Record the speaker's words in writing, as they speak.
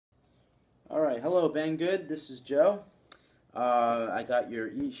Alright, hello Banggood, this is Joe. I got your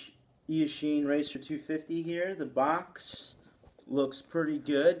Eachine Racer 250 here. The box looks pretty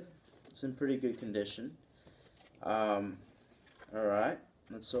good. It's in pretty good condition. Alright,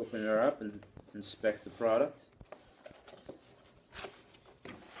 let's open her up and inspect the product.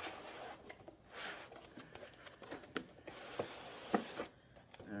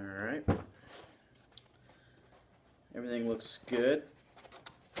 Alright, everything looks good.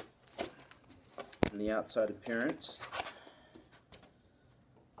 And the outside appearance.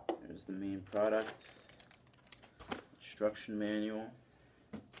 There's the main product, instruction manual.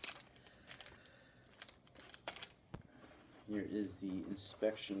 Here is the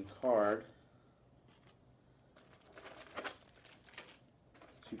inspection card.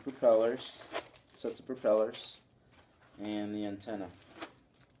 Two propellers, sets of propellers, and the antenna.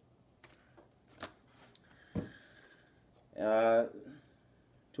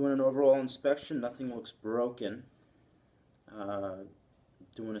 Doing an overall inspection, nothing looks broken.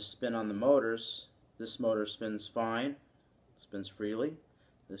 Doing a spin on the motors, this motor spins fine, spins freely.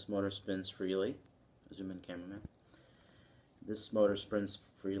 This motor spins freely. Zoom in, cameraman. This motor spins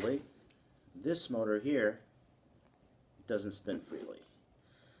freely. This motor here doesn't spin freely.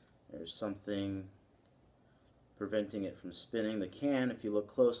 There's something preventing it from spinning. The can, if you look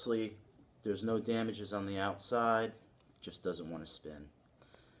closely, there's no damages on the outside. It just doesn't want to spin.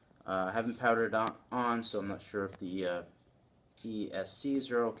 I haven't powdered it on, so I'm not sure if the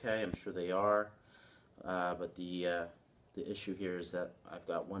ESCs are okay. I'm sure they are, but the issue here is that I've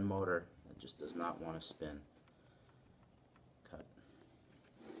got one motor that just does not want to spin.